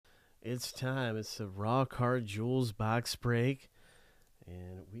It's time. It's the Raw Card Jewels box break.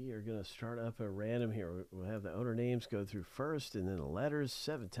 And we are going to start up at random here. We'll have the owner names go through first and then the letters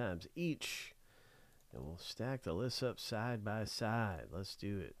 7 times each. And we'll stack the lists up side by side. Let's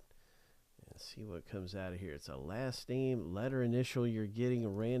do it. And see what comes out of here. It's a last name, letter initial you're getting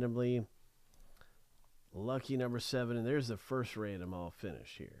randomly. Lucky number 7. And there's the first random all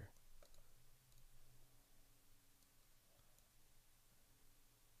finished here.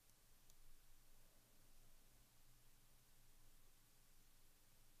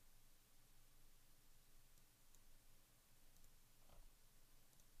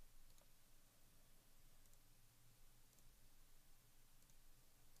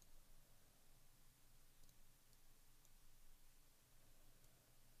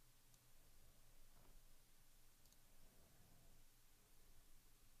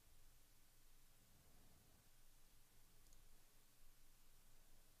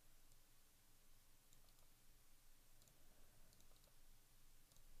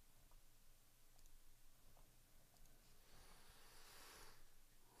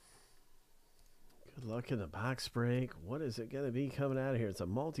 Good luck in the box break. What is it going to be coming out of here? It's a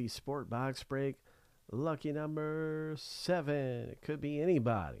multi-sport box break. Lucky number 7. It could be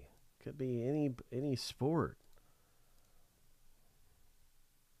anybody. Could be any sport.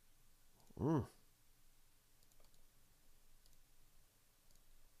 All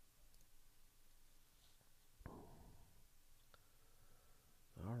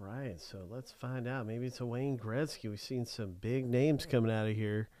right, so let's find out. Maybe it's a Wayne Gretzky. We've seen some big names coming out of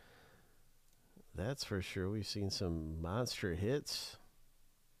here. That's for sure. We've seen some monster hits.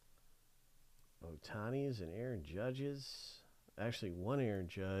 Ohtani's and Aaron Judge's. Actually, 1 Aaron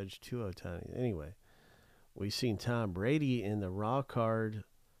Judge, 2 Ohtani. Anyway, we've seen Tom Brady in the raw card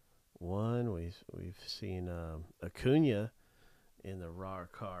 1. We've seen Acuna in the raw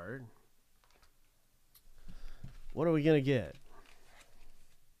card. What are we going to get?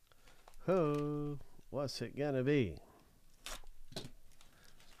 Oh, what's it going to be?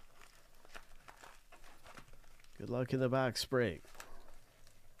 Good luck in the box break.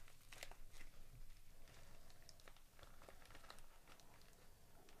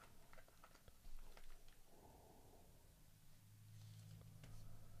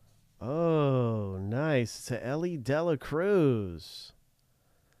 Oh, nice. It's a Ellie Dela Cruz.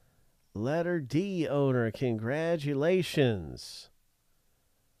 Letter D owner. Congratulations.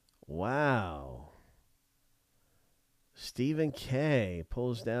 Wow. Stephen K.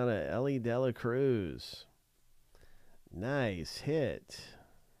 pulls down a Ellie Dela Cruz. Nice hit.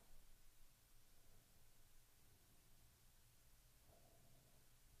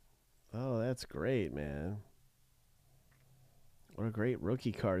 Oh, that's great, man. What a great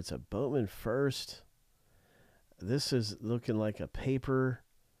rookie card. It's a Bowman first. This is looking like a paper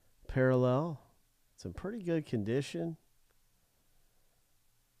parallel. It's in pretty good condition.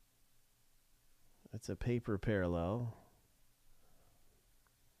 It's a paper parallel.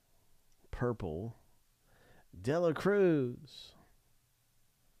 Purple. Dela Cruz.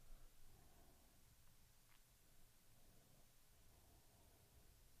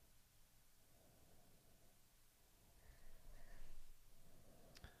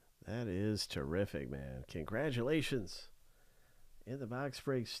 That is terrific, man. Congratulations. In the box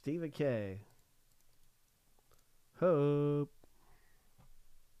break, Stephen K. Hope.